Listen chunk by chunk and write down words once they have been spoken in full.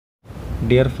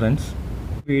Dear friends,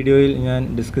 വീഡിയോയിൽ ഞാൻ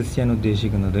discuss ചെയ്യാൻ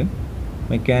ഉദ്ദേശിക്കുന്നത്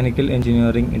mechanical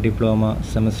engineering diploma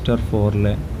semester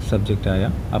 4ലെ സബ്ജക്റ്റായ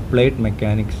applied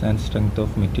mechanics and strength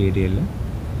of material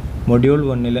module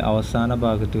 1ലെ അവസാന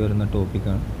ഭാഗത്ത് വരുന്ന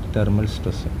ടോപ്പിക്കാണ് തെർമൽ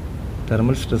സ്ട്രെസ്.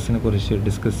 തെർമൽ സ്ട്രെസ്സിനെ കുറിച്ച്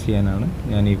ഡിസ്കസ് ചെയ്യാനാണ്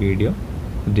ഞാൻ ഈ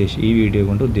വീഡിയോ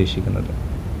കൊണ്ട് ഉദ്ദേശിക്കുന്നത്.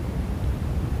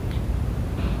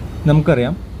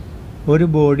 നമുക്കറിയാം, ഒരു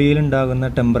ബോഡിയിൽ ഉണ്ടാകുന്ന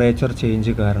ടെമ്പറേച്ചർ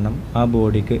ചേഞ്ച് കാരണം ആ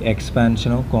ബോഡിക്ക്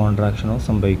എക്സ്പാൻഷനോ കോൺട്രാക്ഷനോ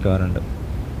സംഭവിക്കാറുണ്ട്.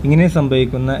 ഇങ്ങനെ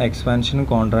സംഭവിക്കുന്ന എക്സ്പാൻഷനും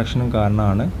കോൺട്രാക്ഷനും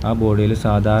കാരണമാണ് ആ ബോഡിയിൽ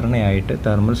സാധാരണയായിട്ട്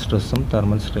തെർമൽ സ്ട്രെസ്സും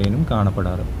തെർമൽ സ്ട്രെയിനും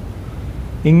കാണപ്പെടാറ്.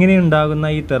 ഇങ്ങനെ ഉണ്ടാകുന്ന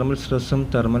ഈ തെർമൽ സ്ട്രെസ്സും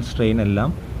thermal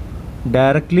സ്ട്രെയിനെല്ലാം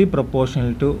directly proportional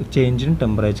to change in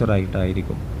temperature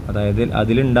ആയിട്ടായിരിക്കും. അതായത്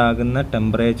അതിലുണ്ടാകുന്ന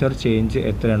ടെമ്പറേച്ചർ ചേഞ്ച്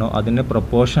എത്രയാണോ അതിന്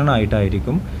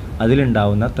പ്രൊപ്പോർഷനായിട്ടായിരിക്കും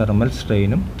അതിലുണ്ടാകുന്ന തെർമൽ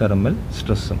സ്ട്രെയിനും തെർമൽ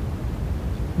സ്ട്രെസ്സും.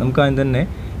 നമുക്കതിന് തന്നെ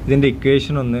ഇതിൻ്റെ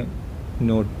ഇക്വേഷൻ ഒന്ന്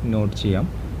നോട്ട് ചെയ്യാം.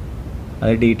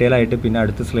 അത് ഡീറ്റെയിൽ ആയിട്ട് പിന്നെ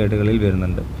അടുത്ത സ്ലൈഡുകളിൽ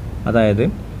വരുന്നുണ്ട്. അതായത്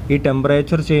ഈ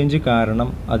ടെമ്പറേച്ചർ ചേഞ്ച് കാരണം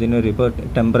ഇപ്പോൾ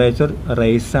ടെമ്പറേച്ചർ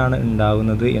റൈസാണ്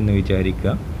ഉണ്ടാകുന്നത് എന്ന്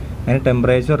വിചാരിക്കുക. അങ്ങനെ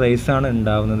ടെമ്പറേച്ചർ റൈസാണ്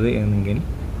ഉണ്ടാകുന്നത് എന്നെങ്കിൽ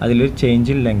അതിലൊരു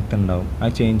ചേഞ്ച് ഇൻ ലെങ്ത് ഉണ്ടാവും. ആ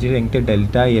change in length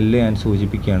delta L ഞാൻ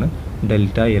സൂചിപ്പിക്കുകയാണ്.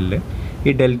 Delta L.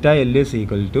 ഈ delta L is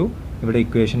equal to, ഇവിടെ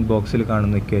ഇക്വേഷൻ ബോക്സിൽ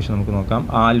കാണുന്ന ഇക്വേഷൻ നമുക്ക് നോക്കാം,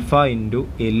 alpha into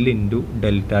L into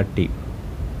delta T.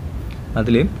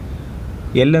 അതിൽ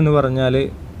എൽ എന്ന് പറഞ്ഞാൽ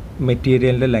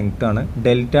മെറ്റീരിയലിൻ്റെ ലെങ്ത്താണ്,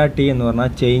 ഡെൽറ്റ ടി എന്ന് പറഞ്ഞാൽ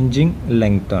ചേഞ്ചിങ്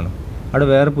ലെങ്ത്താണ്. അവിടെ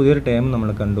വേറെ പുതിയൊരു ടേം നമ്മൾ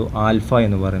കണ്ടു, ആൽഫ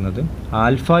എന്ന് പറയുന്നത്.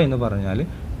 ആൽഫ എന്ന് പറഞ്ഞാൽ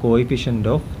കോയിഫിഷ്യൻ്റ്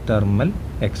ഓഫ് തെർമൽ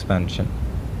എക്സ്പാൻഷൻ.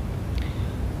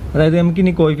 അതായത്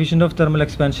നമുക്കിനി കോയിഫിഷ്യൻ്റ് ഓഫ് തെർമൽ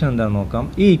എക്സ്പാൻഷൻ എന്താണെന്ന് നോക്കാം.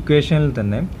 ഈ ഇക്വേഷനിൽ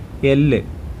തന്നെ എൽ,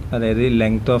 അതായത്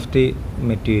ലെങ്ത് ഓഫ് ദി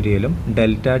മെറ്റീരിയലും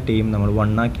ഡെൽറ്റ ടിയും നമ്മൾ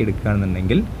 1 ആക്കി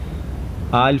എടുക്കുകയാണെന്നുണ്ടെങ്കിൽ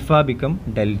ആൽഫ ബിക്കം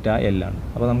ഡെൽറ്റ എൽ ആണ്.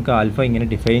 അപ്പോൾ നമുക്ക് ആൽഫ ഇങ്ങനെ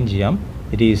ഡിഫൈൻ ചെയ്യാം.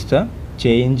 It is the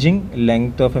changing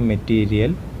length of A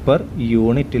material per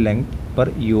unit length per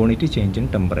unit change in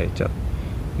temperature.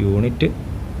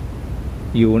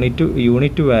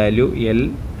 Unit value L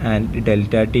and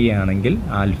delta T ആണെങ്കിൽ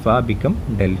ആൽഫ ബിക്കം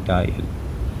ഡെൽറ്റ എൽ.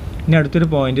 ഇനി അടുത്തൊരു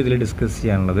point ഇതിൽ discuss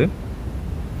ചെയ്യാനുള്ളത്,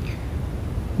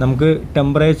 നമുക്ക്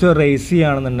ടെമ്പറേച്ചർ റൈസ്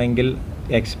ചെയ്യുകയാണെന്നുണ്ടെങ്കിൽ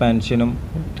എക്സ്പാൻഷനും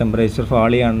temperature fall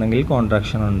ചെയ്യുകയാണെന്നുണ്ടെങ്കിൽ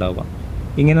കോൺട്രാക്ഷനും ഉണ്ടാവുക.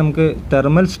 ഇങ്ങനെ നമുക്ക്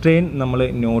തെർമൽ സ്ട്രെയിൻ നമ്മൾ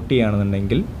നോട്ട്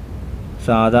ചെയ്യുകയാണെന്നുണ്ടെങ്കിൽ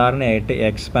സാധാരണയായിട്ട്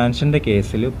എക്സ്പാൻഷൻ്റെ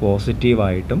കേസിൽ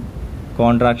പോസിറ്റീവായിട്ടും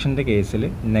കോൺട്രാക്ഷൻ്റെ കേസിൽ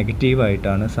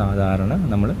നെഗറ്റീവായിട്ടാണ് സാധാരണ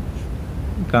നമ്മൾ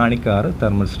കാണിക്കാറ്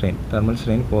തെർമൽ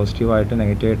സ്ട്രെയിൻ പോസിറ്റീവായിട്ടും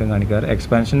നെഗറ്റീവായിട്ടും കാണിക്കാറ്.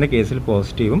 എക്സ്പാൻഷൻ്റെ കേസിൽ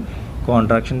പോസിറ്റീവും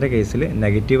കോൺട്രാക്ഷൻ്റെ കേസിൽ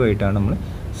നെഗറ്റീവായിട്ടാണ് നമ്മൾ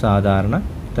സാധാരണ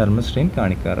തെർമൽ സ്ട്രെയിൻ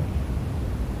കാണിക്കാറ്.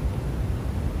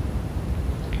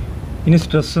 ഇനി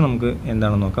സ്ട്രെസ് നമുക്ക്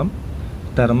എന്താണെന്ന് നോക്കാം.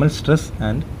 Thermal stress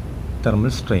and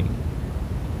thermal strain.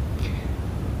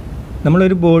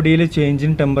 നമ്മളൊരു ബോഡിയിൽ ചേഞ്ച്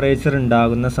ഇൻ ടെമ്പറേച്ചർ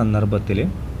ഉണ്ടാകുന്ന സന്ദർഭത്തിൽ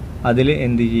അതിൽ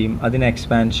എന്ത് ചെയ്യും, അതിന്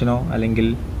എക്സ്പാൻഷനോ അല്ലെങ്കിൽ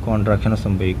കോൺട്രാക്ഷനോ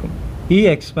സംഭവിക്കും. ഈ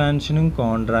എക്സ്പാൻഷനും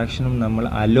കോൺട്രാക്ഷനും നമ്മൾ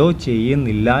അലോ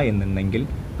ചെയ്യുന്നില്ല എന്നുണ്ടെങ്കിൽ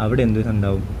അവിടെ എന്ത്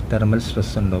ഉണ്ടാവും, തെർമൽ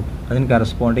സ്ട്രെസ് ഉണ്ടാവും. അതിന്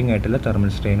കറസ്പോണ്ടിങ് ആയിട്ടുള്ള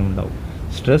തെർമൽ സ്ട്രെയിനും ഉണ്ടാവും.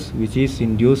 Stress which is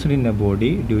induced in A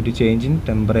body due to change in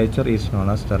temperature is known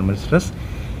as thermal stress.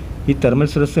 ഈ തെർമൽ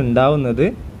സ്ട്രെസ് ഉണ്ടാവുന്നത്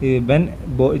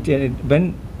when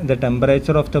the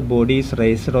temperature of the body is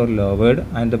raised or lowered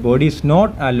and the body is not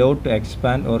allowed to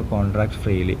expand or contract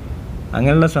freely.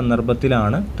 അങ്ങനെയുള്ള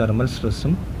സന്ദർഭത്തിലാണ് thermal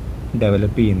സ്ട്രെസ്സും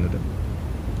develop ചെയ്യുന്നത്.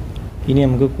 ഇനി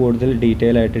നമുക്ക് കൂടുതൽ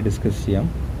detail ആയിട്ട് ഡിസ്കസ് ചെയ്യാം.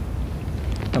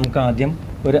 നമുക്ക് ആദ്യം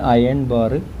ഒരു അയൺ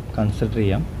ബാർ കൺസിഡർ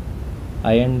ചെയ്യാം.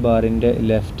 Iron ബാറിൻ്റെ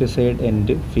left side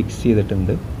end fix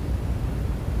ചെയ്തിട്ടുണ്ട്.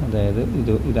 അതായത്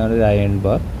ഇതാണ് ഒരു iron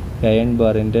bar. Iron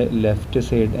ബാറിൻ്റെ left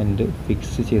side end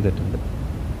fix ചെയ്തിട്ടുണ്ട്.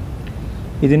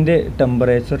 ഇതിൻ്റെ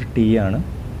ടെമ്പറേച്ചർ ടി ആണ്.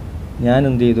 ഞാൻ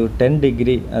എന്ത് ചെയ്തു, 10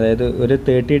 ഡിഗ്രി, അതായത് ഒരു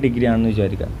 30 ഡിഗ്രി ആണെന്ന്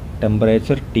വിചാരിക്കുക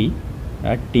ടെമ്പറേച്ചർ ടി.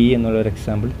 ആ ടി എന്നുള്ളൊരു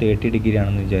എക്സാമ്പിൾ 30 ഡിഗ്രി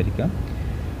ആണെന്ന് വിചാരിക്കുക.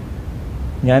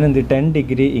 ഞാൻ 10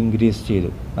 ഡിഗ്രി ഇൻക്രീസ്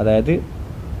ചെയ്തു. അതായത്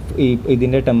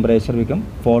ഇതിൻ്റെ ടെമ്പറേച്ചർ ബിക്കം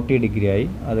 40 ഡിഗ്രി ആയി.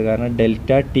 അത് കാരണം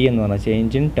ഡെൽറ്റ ടി എന്ന് പറഞ്ഞാൽ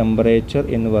ചേഞ്ച് ഇൻ ടെമ്പറേച്ചർ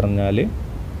എന്ന് പറഞ്ഞാൽ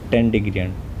 10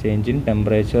 ഡിഗ്രിയാണ്. ചേഞ്ച് ഇൻ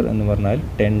ടെമ്പറേച്ചർ എന്ന് പറഞ്ഞാൽ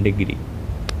 10 ഡിഗ്രി.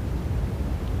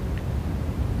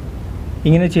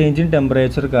 ഇങ്ങനെ ചേഞ്ച് ഇൻ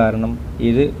ടെമ്പറേച്ചർ കാരണം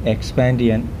ഇത് എക്സ്പാൻഡ്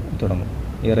ചെയ്യാൻ തുടങ്ങും.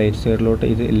 ഈ റൈറ്റ് സൈഡിലോട്ട്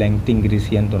ഇത് ലെങ്ത് ഇൻക്രീസ്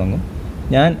ചെയ്യാൻ തുടങ്ങും.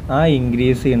 ഞാൻ ആ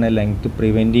ഇൻക്രീസ് ചെയ്യുന്ന ലെങ്ത്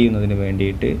പ്രിവെൻറ്റ് ചെയ്യുന്നതിന്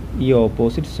വേണ്ടിയിട്ട് ഈ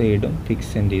ഓപ്പോസിറ്റ് സൈഡും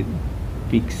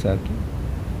ഫിക്സ് ആക്കി.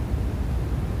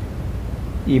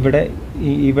 ഇവിടെ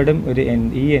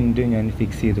ഈ എൻഡ് ഞാൻ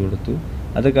ഫിക്സ് ചെയ്ത് കൊടുത്തു.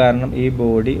 അത് കാരണം ഈ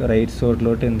ബോഡി റൈറ്റ്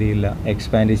സൈഡിലോട്ട് എന്ത് ചെയ്യില്ല,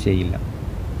 എക്സ്പാൻഡ് ചെയ്യില്ല.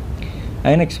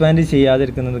 അങ്ങനെ എക്സ്പാൻഡ്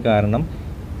ചെയ്യാതിരിക്കുന്നത് കാരണം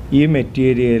ഈ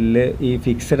മെറ്റീരിയലിൽ ഈ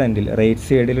ഫിക്സഡ് എൻഡിൽ, റൈറ്റ്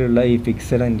സൈഡിലുള്ള ഈ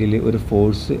ഫിക്സഡ് എൻഡിൽ ഒരു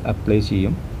ഫോഴ്സ് അപ്ലൈ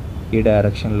ചെയ്യും. ഈ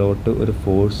ഡയറക്ഷനിലോട്ട് ഒരു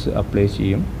ഫോഴ്സ് അപ്ലൈ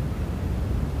ചെയ്യും.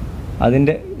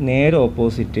 അതിൻ്റെ നേരെ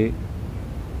ഓപ്പോസിറ്റ്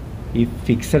ഈ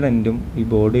ഫിക്സഡ് എൻഡും ഈ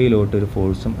ബോഡിയിലോട്ടൊരു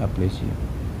ഫോഴ്സും അപ്ലൈ ചെയ്യും.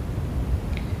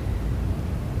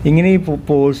 ഇങ്ങനെ ഈ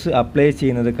ഫോഴ്സ് അപ്ലൈ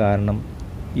ചെയ്യുന്നത് കാരണം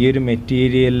ഈ ഒരു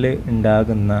മെറ്റീരിയലിൽ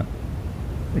ഉണ്ടാകുന്ന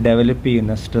ഡെവലപ്പ്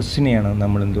ചെയ്യുന്ന സ്ട്രെസ്സിനെയാണ്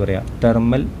നമ്മൾ എന്ത് പറയുക,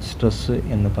 തെർമൽ സ്ട്രെസ്സ്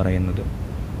എന്ന് പറയുന്നത്.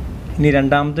 ഇനി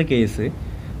രണ്ടാമത്തെ കേസ്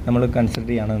നമ്മൾ കൺസിഡർ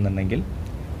ചെയ്യുകയാണെന്നുണ്ടെങ്കിൽ,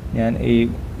 ഞാൻ ഈ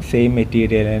സെയിം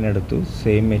മെറ്റീരിയലിനെ എടുത്തു,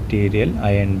 സെയിം മെറ്റീരിയൽ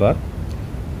അയൺ ബാർ.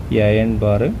 ഈ അയൺ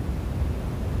ബാർ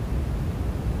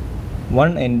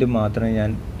വൺ എൻഡ് മാത്രമേ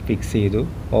ഞാൻ ഫിക്സ് ചെയ്തു,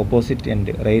 opposite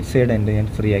end right side end ഞാൻ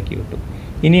ഫ്രീ ആക്കി വിട്ടു.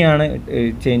 ഇനിയാണ്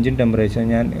ചേഞ്ച് ഇൻ ടെമ്പറേച്ചർ,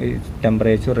 ഞാൻ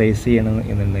ടെമ്പറേച്ചർ റേസ് ചെയ്യണം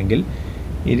എന്നുണ്ടെങ്കിൽ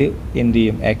ഇത് എന്ത്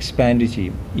ചെയ്യും, എക്സ്പാൻഡ്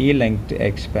ചെയ്യും. ഈ ലെങ്ത്ത്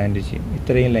എക്സ്പാൻഡ് ചെയ്യും.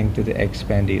 ഇത്രയും ലെങ്ത്ത് ഇത്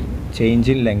എക്സ്പാൻഡ് ചെയ്തു, ചേഞ്ച്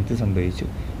ഇൻ ലെങ്ത്ത് സംഭവിച്ചു.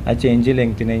 ആ ചേഞ്ച് ഇൻ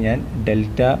ലെങ്ത്തിനെ ഞാൻ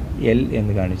ഡെൽറ്റ എൽ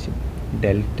എന്ന് കാണിച്ചു.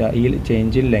 ഈ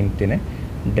change in ലെങ്ത്തിനെ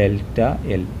delta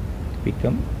L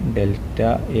become delta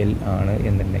L ആണ്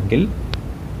എന്നുണ്ടെങ്കിൽ,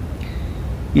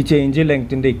 ഈ ചേഞ്ച് ഇൻ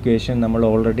ലെങ്ത്തിൻ്റെ ഇക്വേഷൻ നമ്മൾ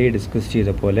ഓൾറെഡി ഡിസ്കസ്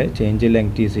ചെയ്ത പോലെ change in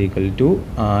length is equal to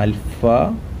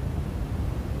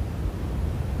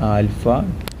alpha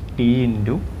T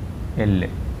into L.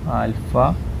 Alpha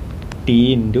T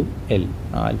into L,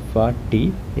 alpha T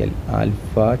L,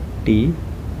 alpha T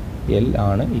L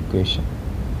ആണ് equation,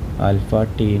 alpha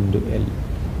T into L.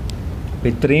 അപ്പോൾ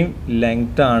ഇത്രയും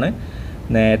ലെങ്ത്താണ്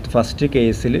നേരത്തെ ഫസ്റ്റ്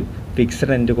കേസിൽ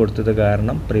fixed end കൊടുത്തത്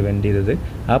കാരണം പ്രിവെൻറ്റ് ചെയ്തത്.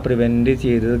 ആ പ്രിവെൻറ്റ്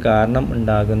ചെയ്തത് കാരണം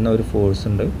ഉണ്ടാകുന്ന ഒരു ഫോഴ്സ്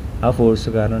ഉണ്ട്. ആ ഫോഴ്സ്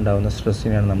കാരണം ഉണ്ടാകുന്ന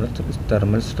സ്ട്രെസ്സിനെയാണ് നമ്മൾ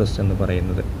തെർമൽ സ്ട്രെസ് എന്ന്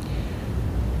പറയുന്നത്.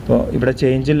 അപ്പോൾ ഇവിടെ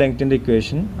change in ലെങ്ത്തിൻ്റെ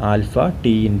equation alpha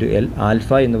T into L. Alpha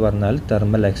എന്ന് പറഞ്ഞാൽ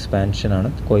തെർമൽ എക്സ്പാൻഷൻ ആണ്,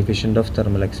 coefficient of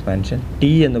thermal expansion.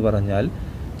 T എന്ന് പറഞ്ഞാൽ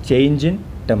ചേഞ്ച് ഇൻ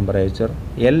ടെമ്പറേച്ചർ.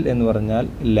 എൽ എന്ന് പറഞ്ഞാൽ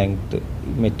ലെങ്ത്ത്,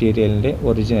 മെറ്റീരിയലിൻ്റെ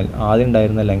ഒറിജിനൽ ആദ്യം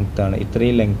ഉണ്ടായിരുന്ന ലെങ്ത്താണ്.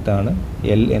 ഇത്രയും ലെങ്ത്താണ്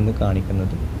എൽ എന്ന്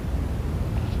കാണിക്കുന്നത്.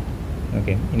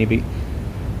 ഓക്കെ, ഇനി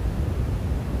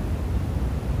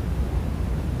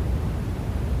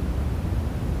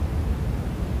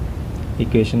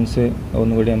ഇക്വേഷൻസ്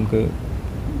ഒന്നുകൂടി നമുക്ക്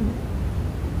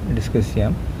ഡിസ്കസ്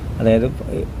ചെയ്യാം. അതായത്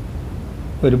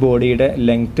ഒരു ബോഡിയുടെ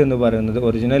ലെങ്ത്ത് എന്ന് പറയുന്നത്,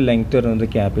 ഒറിജിനൽ ലെങ്ത്ത് പറയുന്നത്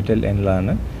capital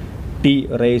L-ലാണ്. T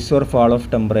raise or fall of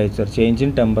temperature, change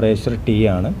in temperature T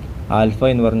ആണ്. ആൽഫ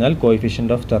എന്ന് പറഞ്ഞാൽ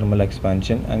കോഎഫിഷ്യൻ്റ് ഓഫ് തെർമൽ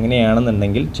എക്സ്പാൻഷൻ.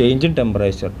 അങ്ങനെയാണെന്നുണ്ടെങ്കിൽ ചേഞ്ച് ഇൻ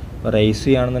ടെമ്പറേച്ചർ റേസ്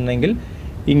ചെയ്യുകയാണെന്നുണ്ടെങ്കിൽ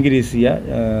ഇൻക്രീസ്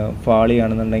ചെയ്യുക, ഫാൾ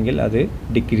ചെയ്യുകയാണെന്നുണ്ടെങ്കിൽ അത്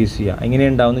ഡിക്രീസ് ചെയ്യുക. ഇങ്ങനെ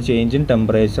ഉണ്ടാകുന്ന change in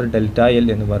temperature delta L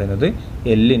എന്ന് പറയുന്നത്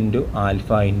L into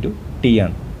alpha into T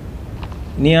ആണ്.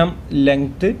 ഇനി ആ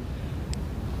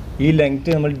ഈ ലെങ്ത്ത്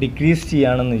നമ്മൾ ഡിക്രീസ്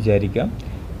ചെയ്യുകയാണെന്ന് വിചാരിക്കുക,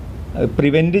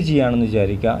 പ്രിവെൻറ്റ് ചെയ്യുകയാണെന്ന്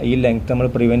വിചാരിക്കുക. ഈ ലെങ്ത്ത് നമ്മൾ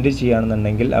പ്രിവെൻറ്റ്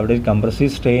ചെയ്യുകയാണെന്നുണ്ടെങ്കിൽ അവിടെ ഒരു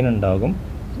കംപ്രസീവ് സ്ട്രെയിൻ ഉണ്ടാകും.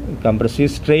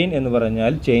 കംപ്രസീവ് സ്ട്രെയിൻ എന്ന്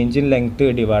പറഞ്ഞാൽ change in length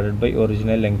divided by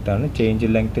original length ആണ്. Change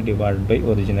in length divided by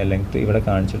original length ഇവിടെ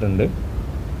കാണിച്ചിട്ടുണ്ട്.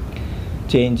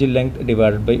 Change in length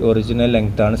divided by original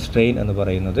length ആണ് സ്ട്രെയിൻ എന്ന്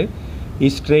പറയുന്നത്. ഈ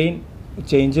സ്ട്രെയിൻ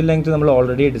ചേഞ്ച് ഇൻ ലെങ്ത്ത് നമ്മൾ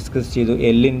ഓൾറെഡി ഡിസ്കസ് ചെയ്തു,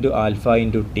 L into alpha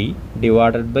into T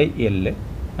divided by L.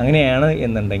 അങ്ങനെയാണ്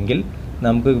എന്നുണ്ടെങ്കിൽ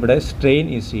നമുക്ക് ഇവിടെ strain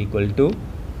is equal to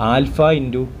alpha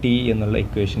into T എന്നുള്ള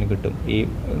ഇക്വേഷൻ കിട്ടും. ഈ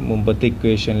മുമ്പത്തെ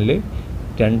ഇക്വേഷനിൽ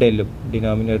രണ്ട് എല്ലും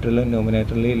ഡിനോമിനേറ്ററിലും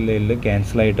ന്യൂമിനേറ്ററിലും എല്ല്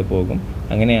ക്യാൻസലായിട്ട് പോകും.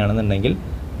 അങ്ങനെയാണെന്നുണ്ടെങ്കിൽ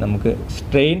നമുക്ക്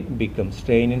strain become,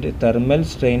 thermal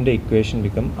സ്ട്രെയിൻ്റെ equation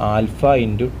become alpha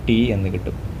into T എന്ന്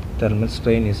കിട്ടും. Thermal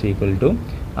strain is equal to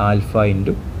alpha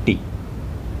into T.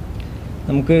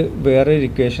 നമുക്ക് വേറെ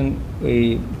ഇക്വേഷൻ ഈ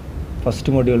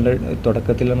ഫസ്റ്റ് മൊഡ്യൂളിൻ്റെ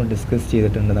തുടക്കത്തിൽ നമ്മൾ ഡിസ്കസ്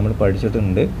ചെയ്തിട്ടുണ്ട്, നമ്മൾ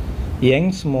പഠിച്ചിട്ടുണ്ട്.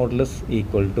 Young's modulus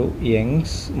equal to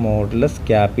Young's modulus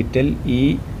capital E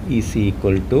is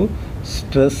equal to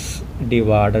stress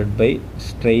divided by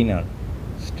strain ആണ്.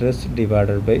 സ്ട്രെസ്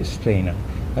ഡിവൈഡഡ് ബൈ സ്ട്രെയിൻ ആണ്.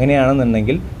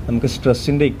 അങ്ങനെയാണെന്നുണ്ടെങ്കിൽ നമുക്ക്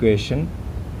സ്ട്രെസ്സിൻ്റെ ഇക്വേഷൻ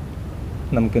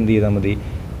നമുക്ക് എന്ത് ചെയ്താൽ മതി,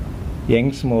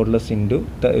 Young's modulus into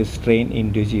strain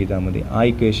into ചെയ്താൽ മതി. ആ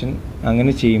ഇക്വേഷൻ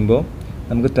അങ്ങനെ ചെയ്യുമ്പോൾ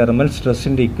നമുക്ക് thermal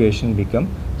സ്ട്രെസ്സിൻ്റെ equation become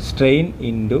strain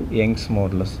into Young's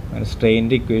modulus. അങ്ങനെ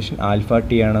സ്ട്രെയിൻ്റെ ഇക്വേഷൻ ആൽഫ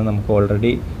ടി ആണ് നമുക്ക്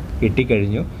ഓൾറെഡി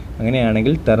കിട്ടിക്കഴിഞ്ഞു.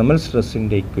 അങ്ങനെയാണെങ്കിൽ thermal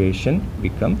സ്ട്രെസ്സിൻ്റെ equation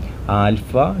become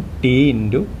alpha T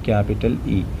into capital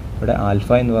E. ഇവിടെ ആൽഫ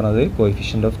എന്ന് പറയുന്നത്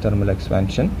coefficient of thermal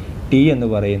expansion, T എന്ന്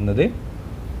പറയുന്നത്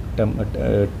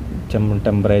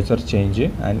temperature change,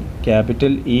 and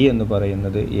capital E എന്ന്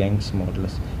പറയുന്നത് യങ്സ്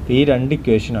മോഡുലസ്. ഈ രണ്ട്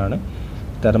ഇക്വേഷനാണ്.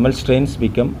 Thermal strains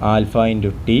become alpha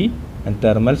into T and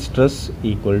thermal stress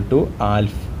equal to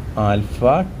alpha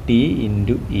T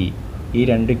into E. ഈ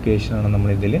രണ്ട് ഇക്വേഷനാണ്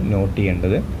നമ്മളിതിൽ നോട്ട്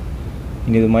ചെയ്യേണ്ടത്.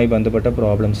 ഇനി ഇതുമായി ബന്ധപ്പെട്ട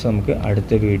പ്രോബ്ലംസ് നമുക്ക്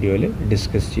അടുത്ത വീഡിയോയിൽ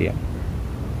ഡിസ്കസ് ചെയ്യാം.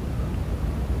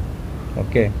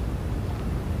 Okay,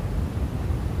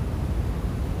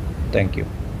 thank you.